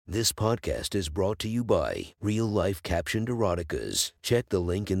This podcast is brought to you by Real Life Captioned Eroticas. Check the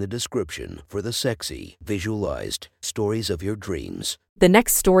link in the description for the sexy, visualized stories of your dreams. The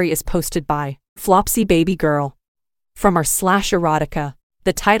next story is posted by Flopsy Baby Girl. From our /erotica,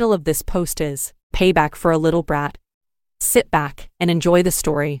 the title of this post is Payback for a Little Brat. Sit back and enjoy the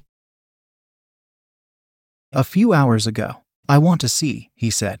story. A few hours ago, I want to see,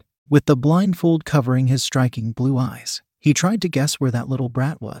 he said, with the blindfold covering his striking blue eyes. He tried to guess where that little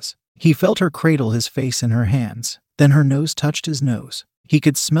brat was. He felt her cradle his face in her hands, then her nose touched his nose. He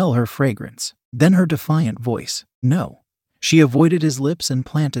could smell her fragrance, then her defiant voice. No. She avoided his lips and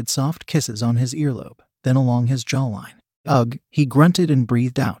planted soft kisses on his earlobe, then along his jawline. Ugh, he grunted and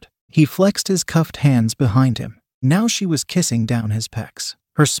breathed out. He flexed his cuffed hands behind him. Now she was kissing down his pecs,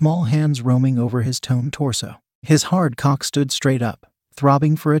 her small hands roaming over his toned torso. His hard cock stood straight up,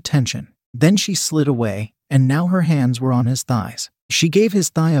 throbbing for attention. Then she slid away, and now her hands were on his thighs. She gave his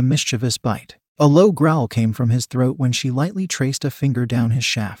thigh a mischievous bite. A low growl came from his throat when she lightly traced a finger down his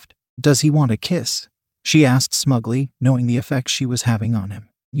shaft. "Does he want a kiss?" she asked smugly, knowing the effect she was having on him.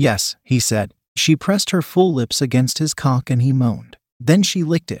 "Yes," he said. She pressed her full lips against his cock and he moaned. Then she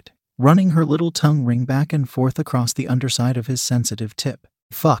licked it, running her little tongue ring back and forth across the underside of his sensitive tip.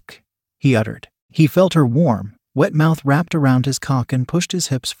 "Fuck," he uttered. He felt her warm, wet mouth wrapped around his cock and pushed his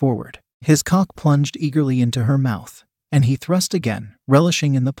hips forward. His cock plunged eagerly into her mouth, and he thrust again,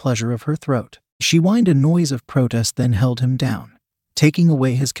 relishing in the pleasure of her throat. She whined a noise of protest, then held him down, taking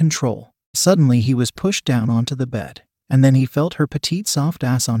away his control. Suddenly he was pushed down onto the bed, and then he felt her petite soft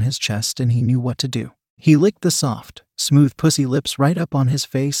ass on his chest and he knew what to do. He licked the soft, smooth pussy lips right up on his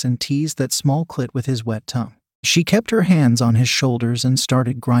face and teased that small clit with his wet tongue. She kept her hands on his shoulders and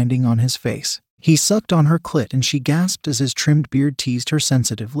started grinding on his face. He sucked on her clit and she gasped as his trimmed beard teased her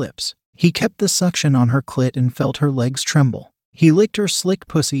sensitive lips. He kept the suction on her clit and felt her legs tremble. He licked her slick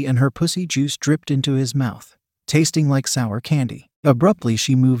pussy and her pussy juice dripped into his mouth, tasting like sour candy. Abruptly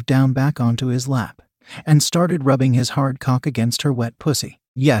she moved down back onto his lap and started rubbing his hard cock against her wet pussy.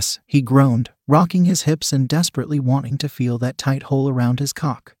 "Yes," he groaned, rocking his hips and desperately wanting to feel that tight hole around his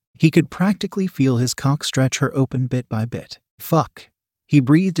cock. He could practically feel his cock stretch her open bit by bit. "Fuck," he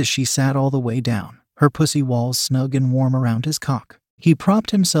breathed as she sat all the way down, her pussy walls snug and warm around his cock. He propped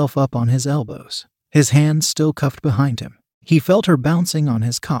himself up on his elbows, his hands still cuffed behind him. He felt her bouncing on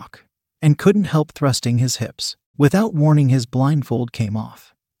his cock, and couldn't help thrusting his hips. Without warning, his blindfold came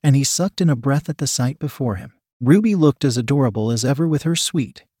off, and he sucked in a breath at the sight before him. Ruby looked as adorable as ever with her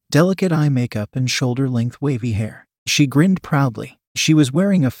sweet, delicate eye makeup and shoulder-length wavy hair. She grinned proudly. She was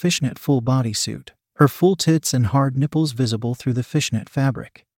wearing a fishnet full bodysuit, her full tits and hard nipples visible through the fishnet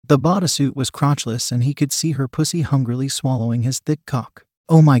fabric. The bodysuit was crotchless and he could see her pussy hungrily swallowing his thick cock.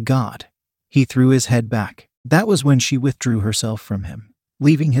 "Oh my God." He threw his head back. That was when she withdrew herself from him,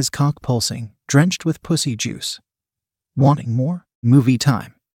 leaving his cock pulsing, drenched with pussy juice. "Wanting more? Movie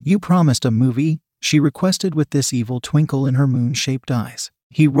time." "You promised a movie," she requested with this evil twinkle in her moon-shaped eyes.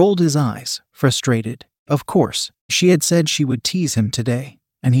 He rolled his eyes, frustrated. Of course, she had said she would tease him today,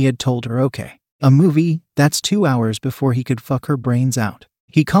 and he had told her okay. A movie? That's 2 hours before he could fuck her brains out.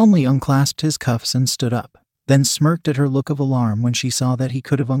 He calmly unclasped his cuffs and stood up, then smirked at her look of alarm when she saw that he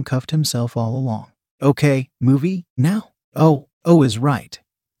could have uncuffed himself all along. "Okay, movie? Now? Oh is right."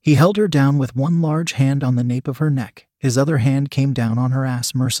 He held her down with one large hand on the nape of her neck. His other hand came down on her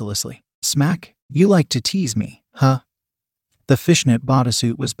ass mercilessly. "Smack? You like to tease me, huh?" The fishnet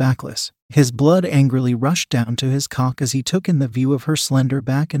bodysuit was backless. His blood angrily rushed down to his cock as he took in the view of her slender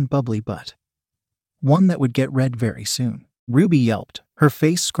back and bubbly butt. One that would get red very soon. Ruby yelped, her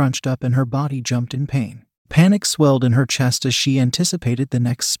face scrunched up and her body jumped in pain. Panic swelled in her chest as she anticipated the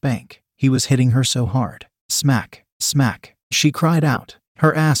next spank. He was hitting her so hard. "Smack, smack," she cried out.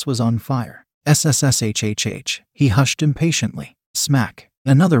 Her ass was on fire. "SSSHHH," he hushed impatiently. "Smack,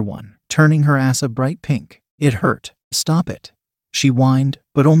 another one," turning her ass a bright pink. "It hurt. Stop it," she whined,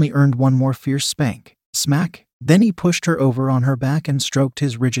 but only earned one more fierce spank. "Smack." Then he pushed her over on her back and stroked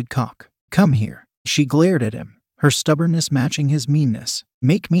his rigid cock. "Come here." She glared at him, her stubbornness matching his meanness.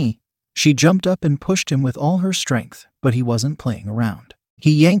 "Make me." She jumped up and pushed him with all her strength, but he wasn't playing around.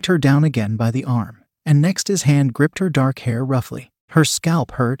 He yanked her down again by the arm, and next his hand gripped her dark hair roughly. Her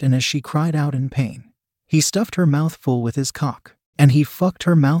scalp hurt, and as she cried out in pain, he stuffed her mouth full with his cock, and he fucked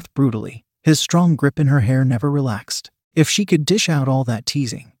her mouth brutally. His strong grip in her hair never relaxed. If she could dish out all that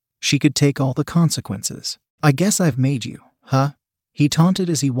teasing, she could take all the consequences. "I guess I've made you, huh?" he taunted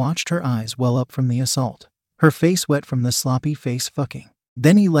as he watched her eyes well up from the assault, her face wet from the sloppy face fucking.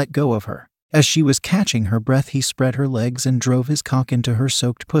 Then he let go of her. As she was catching her breath, he spread her legs and drove his cock into her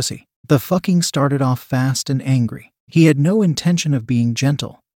soaked pussy. The fucking started off fast and angry. He had no intention of being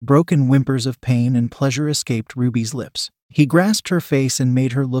gentle. Broken whimpers of pain and pleasure escaped Ruby's lips. He grasped her face and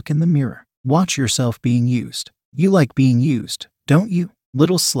made her look in the mirror. Watch yourself being used. You like being used, don't you,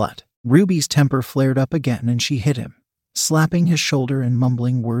 little slut? Ruby's temper flared up again and she hit him, slapping his shoulder and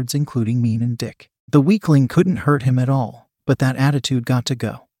mumbling words including mean and dick. The weakling couldn't hurt him at all, but that attitude got to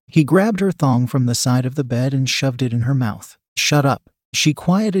go. He grabbed her thong from the side of the bed and shoved it in her mouth. Shut up. She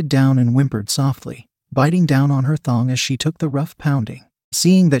quieted down and whimpered softly, biting down on her thong as she took the rough pounding.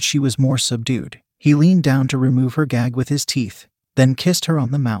 Seeing that she was more subdued, he leaned down to remove her gag with his teeth, then kissed her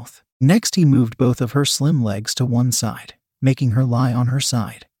on the mouth. Next he moved both of her slim legs to one side, making her lie on her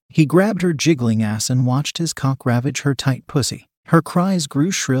side. He grabbed her jiggling ass and watched his cock ravage her tight pussy. Her cries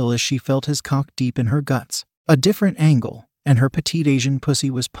grew shrill as she felt his cock deep in her guts. A different angle, and her petite Asian pussy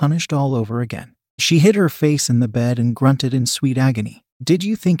was punished all over again. She hid her face in the bed and grunted in sweet agony. Did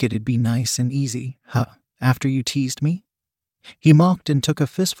you think it'd be nice and easy, huh, after you teased me? He mocked and took a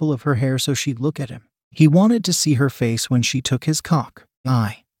fistful of her hair so she'd look at him. He wanted to see her face when she took his cock.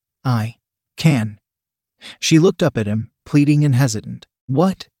 I can. She looked up at him, pleading and hesitant.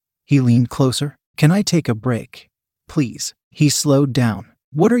 What? He leaned closer. Can I take a break? Please. He slowed down.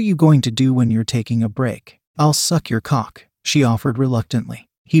 What are you going to do when you're taking a break? I'll suck your cock, she offered reluctantly.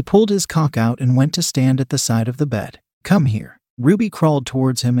 He pulled his cock out and went to stand at the side of the bed. Come here. Ruby crawled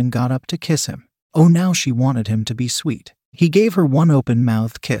towards him and got up to kiss him. Oh, now she wanted him to be sweet. He gave her one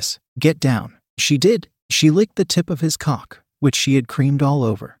open-mouthed kiss. Get down. She did. She licked the tip of his cock, which she had creamed all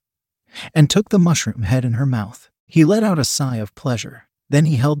over, and took the mushroom head in her mouth. He let out a sigh of pleasure. Then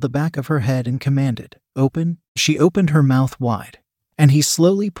he held the back of her head and commanded, open. She opened her mouth wide, and he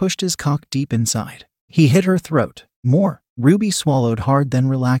slowly pushed his cock deep inside. He hit her throat. More. Ruby swallowed hard, then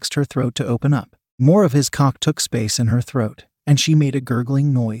relaxed her throat to open up. More of his cock took space in her throat, and she made a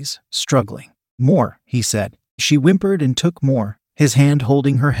gurgling noise, struggling. More, he said. She whimpered and took more, his hand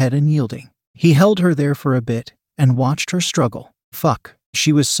holding her head and yielding. He held her there for a bit and watched her struggle. Fuck.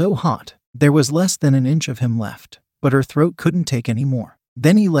 She was so hot. There was less than an inch of him left, but her throat couldn't take any more.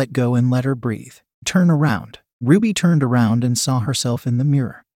 Then he let go and let her breathe. Turn around. Ruby turned around and saw herself in the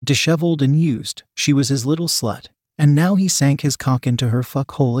mirror. Disheveled and used, she was his little slut. And now he sank his cock into her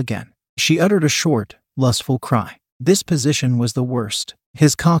fuck hole again. She uttered a short, lustful cry. This position was the worst.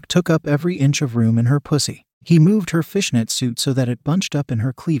 His cock took up every inch of room in her pussy. He moved her fishnet suit so that it bunched up in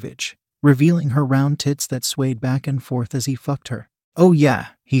her cleavage, revealing her round tits that swayed back and forth as he fucked her. Oh yeah,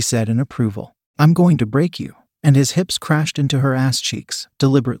 he said in approval. I'm going to break you. And his hips crashed into her ass cheeks,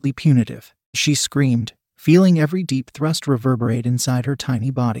 deliberately punitive. She screamed, feeling every deep thrust reverberate inside her tiny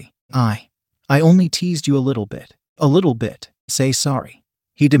body. I only teased you a little bit. A little bit. Say sorry.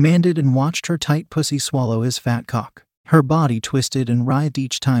 He demanded and watched her tight pussy swallow his fat cock. Her body twisted and writhed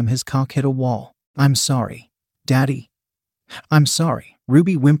each time his cock hit a wall. I'm sorry, Daddy. I'm sorry,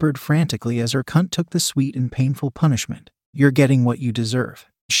 Ruby whimpered frantically as her cunt took the sweet and painful punishment. You're getting what you deserve.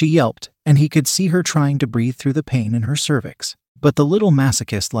 She yelped, and he could see her trying to breathe through the pain in her cervix. But the little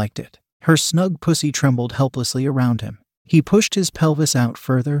masochist liked it. Her snug pussy trembled helplessly around him. He pushed his pelvis out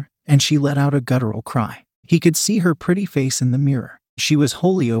further, and she let out a guttural cry. He could see her pretty face in the mirror. She was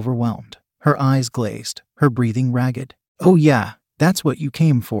wholly overwhelmed, her eyes glazed, her breathing ragged. Oh yeah, that's what you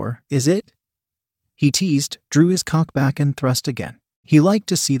came for, is it? He teased, drew his cock back and thrust again. He liked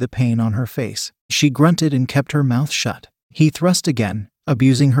to see the pain on her face. She grunted and kept her mouth shut. He thrust again,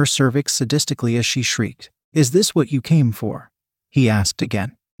 abusing her cervix sadistically as she shrieked. Is this what you came for? He asked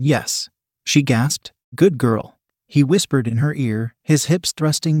again. Yes. She gasped. Good girl. He whispered in her ear, his hips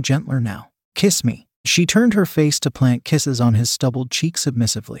thrusting gentler now. Kiss me. She turned her face to plant kisses on his stubbled cheek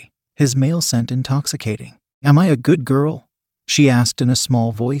submissively, his male scent intoxicating. Am I a good girl? She asked in a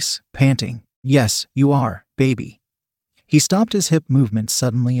small voice, panting. Yes, you are, baby. He stopped his hip movements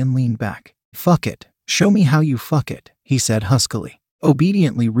suddenly and leaned back. Fuck it. Show me how you fuck it, he said huskily.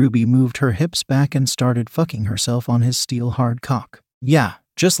 Obediently, Ruby moved her hips back and started fucking herself on his steel-hard cock. Yeah,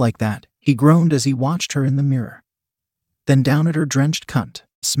 just like that, he groaned as he watched her in the mirror. Then down at her drenched cunt.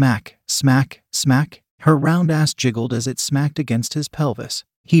 Smack, smack, smack. Her round ass jiggled as it smacked against his pelvis.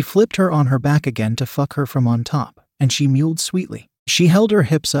 He flipped her on her back again to fuck her from on top, and she mewed sweetly. She held her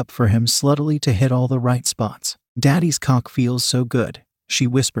hips up for him sluttily to hit all the right spots. Daddy's cock feels so good, she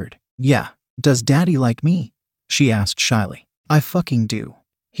whispered. Yeah. Does Daddy like me? She asked shyly. I fucking do.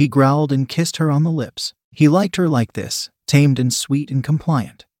 He growled and kissed her on the lips. He liked her like this, tamed and sweet and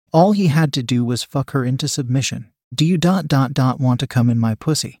compliant. All he had to do was fuck her into submission. Do you want to come in my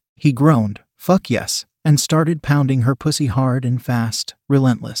pussy? He groaned. Fuck yes, and started pounding her pussy hard and fast,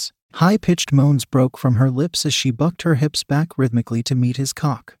 relentless. High-pitched moans broke from her lips as she bucked her hips back rhythmically to meet his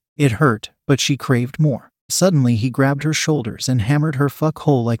cock. It hurt, but she craved more. Suddenly he grabbed her shoulders and hammered her fuck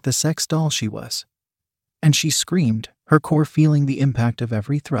hole like the sex doll she was. And she screamed, her core feeling the impact of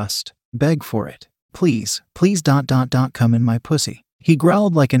every thrust. Beg for it. Please, please ... come in my pussy. He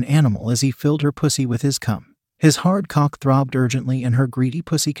growled like an animal as he filled her pussy with his cum. His hard cock throbbed urgently and her greedy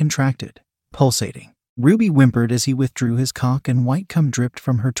pussy contracted, pulsating. Ruby whimpered as he withdrew his cock and white cum dripped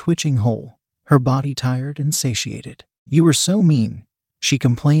from her twitching hole, her body tired and satiated. You were so mean, she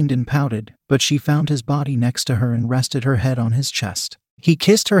complained and pouted, but she found his body next to her and rested her head on his chest. He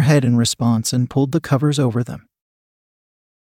kissed her head in response and pulled the covers over them.